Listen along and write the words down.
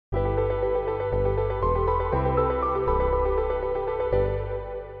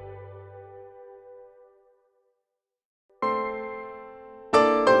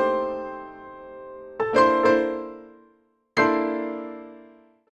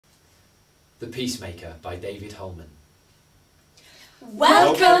The Peacemaker by David Holman.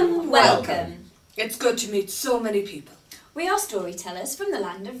 Welcome, welcome. It's good to meet so many people. We are storytellers from the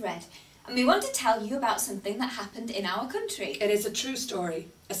land of Red, and we want to tell you about something that happened in our country. It is a true story,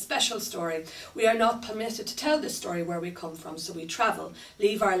 a special story. We are not permitted to tell this story where we come from, so we travel,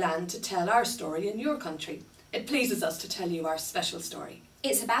 leave our land to tell our story in your country. It pleases us to tell you our special story.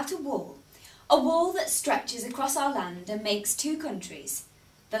 It's about a wall that stretches across our land and makes two countries.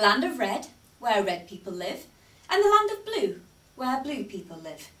 The land of Red, where red people live, and the land of Blue, where blue people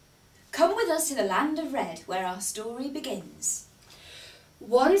live. Come with us to the land of Red, where our story begins.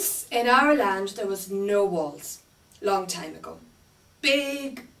 Once in our land there was no walls, long time ago.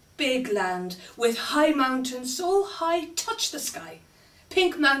 Big, big land with high mountains so high touch the sky.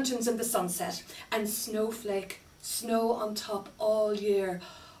 Pink mountains in the sunset and snowflake, snow on top all year.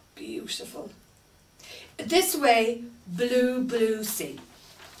 Beautiful. This way, blue, blue sea.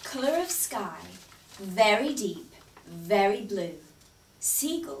 Colour of sky, very deep, very blue.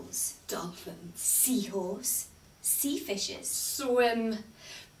 Seagulls, Dolphins. seahorse, sea fishes. Swim.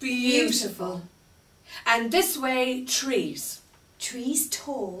 Beautiful. And this way, trees. Trees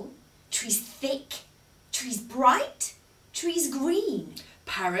tall, trees thick, trees bright, trees green.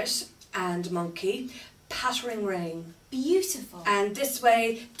 Parrot and monkey. Pattering rain. Beautiful. And this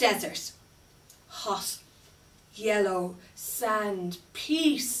way, desert. Hot. Yellow. Sand.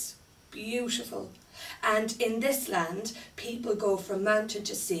 Peace. Beautiful. And in this land, people go from mountain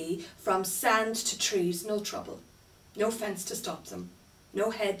to sea, from sand to trees, no trouble. No fence to stop them. No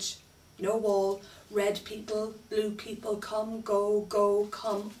hedge, no wall. Red people, blue people, come, go, go,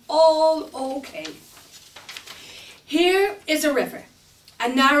 come. All okay. Here is a river. A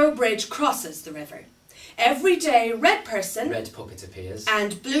narrow bridge crosses the river. Every day, red person Red puppet appears.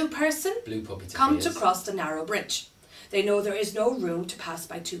 and blue person Blue puppet come appears. to cross the narrow bridge. They know there is no room to pass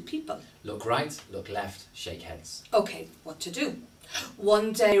by two people. Look right, look left, shake heads. Okay, what to do?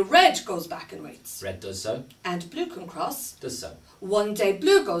 One day red goes back and waits. Red does so, And blue can cross. does so. One day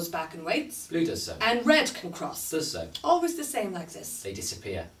blue goes back and waits. Blue does so, And red can cross. does so. Always the same like this. They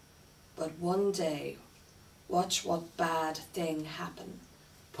disappear. But one day, watch what bad thing happen.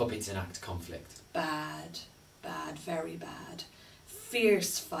 Puppets enact conflict. Bad, bad, very bad.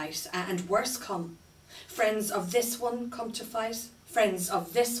 Fierce fight, and worse come. Friends of this one come to fight. Friends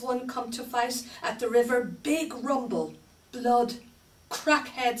of this one come to fight. At the river, big rumble. Blood,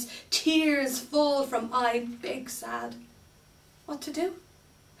 crackheads, tears fall from eye, big sad. What to do?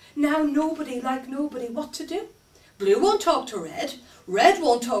 Now nobody like nobody, what to do? Blue won't talk to red. Red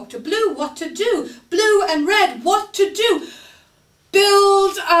won't talk to blue, what to do? Blue and red, what to do?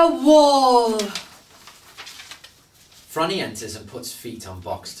 Build a wall. Franny enters and puts feet on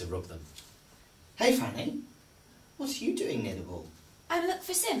box to rub them. Hey Franny, what are you doing near the wall? I look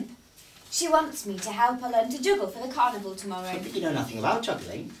for Simp. She wants me to help her learn to juggle for the carnival tomorrow. But you know nothing about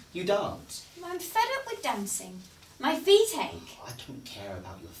juggling. You dance. I'm fed up with dancing. My feet ache. Oh, I don't care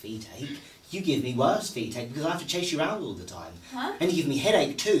about your feet ache. You give me worse feet ache because I have to chase you around all the time. Huh? And you give me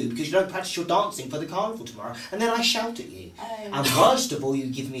headache too because you don't practice your dancing for the carnival tomorrow and then I shout at you. Oh. And worst of all, you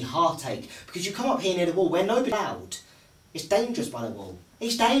give me heartache because you come up here near the wall where nobody's allowed. It's dangerous by the wall.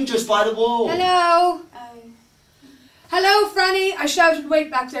 It's dangerous by the wall. Hello. Oh. Hello, Franny. I shouted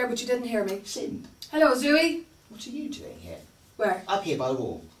wait back there, but you didn't hear me. Simp, Hello, Zooey. what are you doing here? Where? Up here by the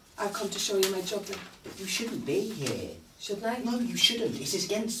wall. I've come to show you my juggling. But you shouldn't be here. Shouldn't I? No, you shouldn't. It's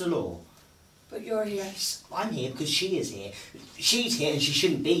against the law. But you're here. Yes, I'm here because she is here. She's here and she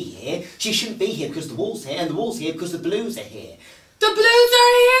shouldn't be here. She shouldn't be here because the wall's here and the wall's here because the blues are here. The blues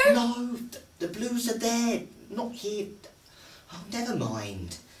are here? No, the blues are there, not here. Oh, never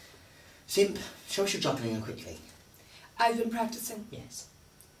mind. Simp, show us your juggling quickly. I've been practicing. Yes.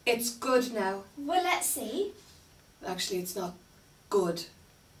 It's good now. Well, let's see. Actually, it's not good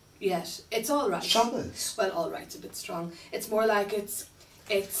yet. It's all right. Show us. Well, all right's a bit strong. It's more like it's...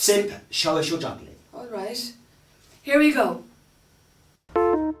 Simp, show us your juggling. All right. Here we go.